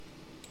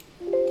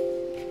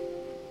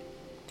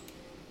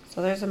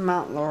So there's a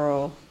Mount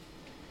Laurel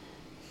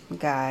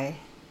guy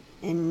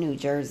in New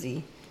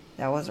Jersey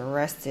that was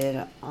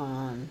arrested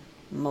on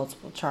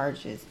multiple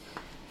charges.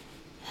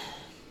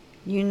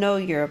 You know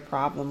you're a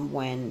problem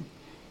when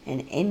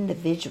an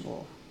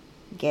individual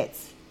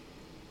gets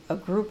a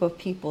group of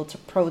people to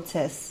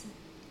protest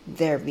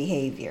their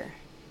behavior.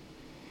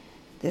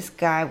 This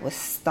guy was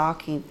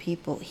stalking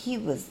people. He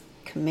was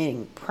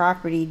committing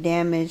property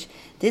damage.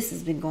 This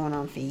has been going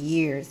on for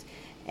years,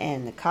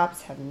 and the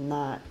cops have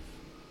not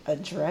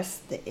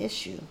addressed the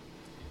issue.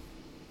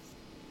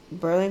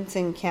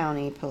 Burlington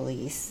County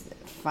Police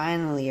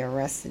finally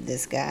arrested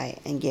this guy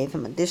and gave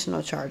him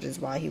additional charges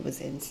while he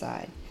was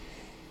inside.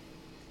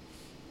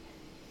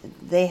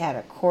 They had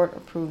a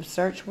court-approved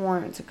search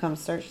warrant to come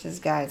search this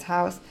guy's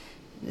house.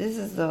 This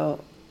is a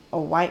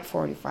white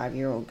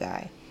 45-year-old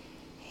guy.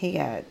 He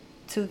got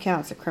 2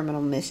 counts of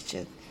criminal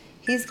mischief.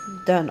 He's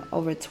done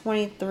over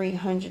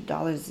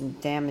 $2,300 in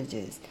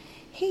damages.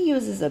 He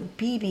uses a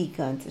BB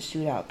gun to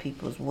shoot out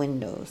people's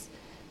windows.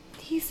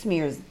 He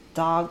smears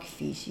dog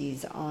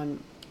feces on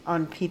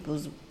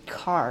people's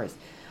cars.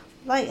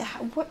 Like,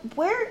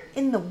 where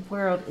in the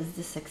world is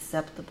this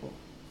acceptable?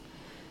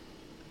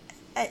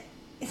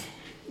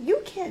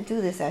 You can't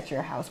do this at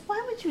your house.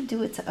 Why would you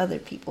do it to other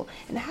people?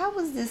 And how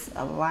was this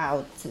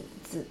allowed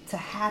to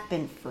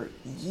happen for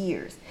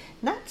years?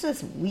 Not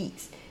just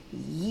weeks,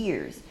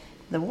 years.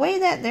 The way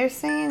that they're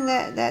saying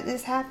that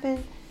this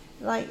happened,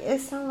 like, it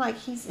sounds like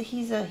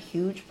he's a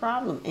huge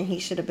problem, and he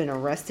should have been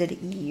arrested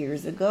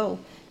years ago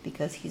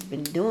because he's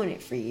been doing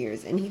it for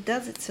years, and he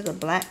does it to the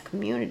black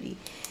community.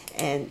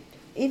 And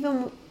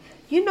even,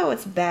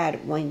 it's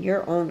bad when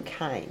your own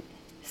kind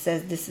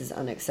says this is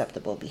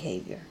unacceptable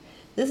behavior.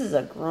 This is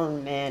a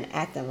grown man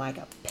acting like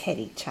a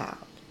petty child.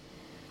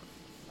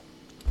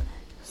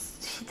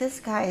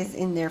 This guy is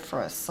in there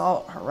for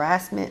assault,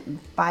 harassment,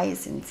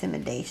 bias,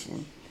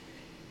 intimidation.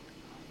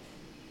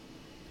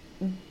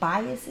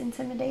 Bias,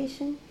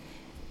 intimidation?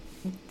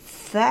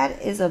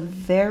 That is a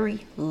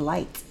very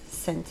light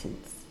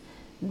sentence.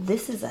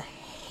 This is a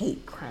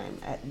hate crime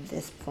at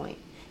this point,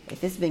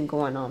 if it's been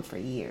going on for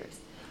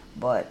years.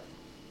 But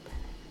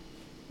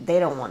they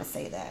don't want to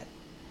say that.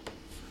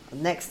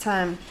 Next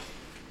time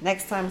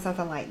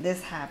something like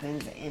this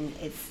happens and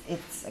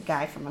it's a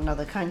guy from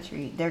another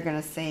country, they're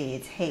going to say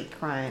it's hate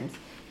crimes.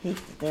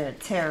 They're a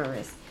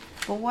terrorist.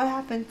 But what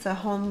happened to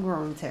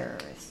homegrown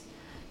terrorists?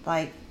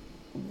 Like,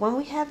 when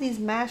we have these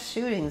mass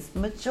shootings,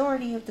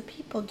 majority of the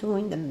people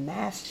doing the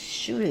mass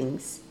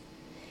shootings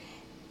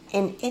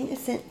in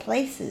innocent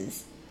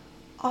places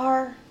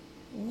are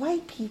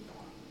white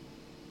people.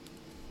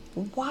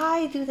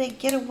 Why do they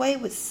get away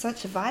with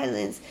such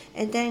violence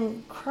and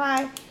then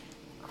cry,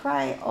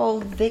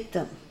 oh,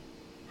 victim?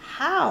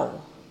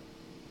 How?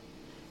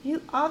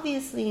 You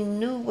obviously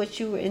knew what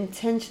you were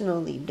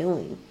intentionally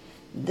doing.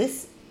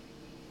 This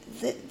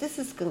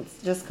is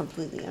just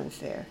completely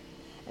unfair.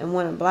 And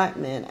when a black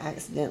man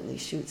accidentally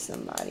shoots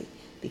somebody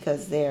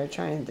because they are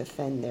trying to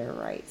defend their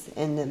rights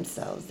and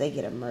themselves, they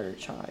get a murder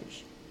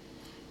charge.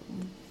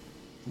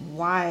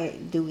 Why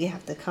do we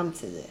have to come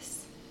to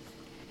this?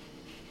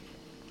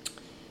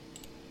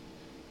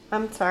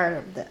 I'm tired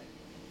of the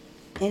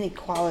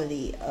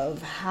inequality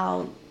of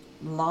how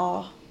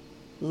law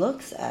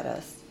looks at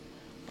us.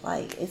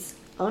 Like, it's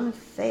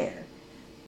unfair.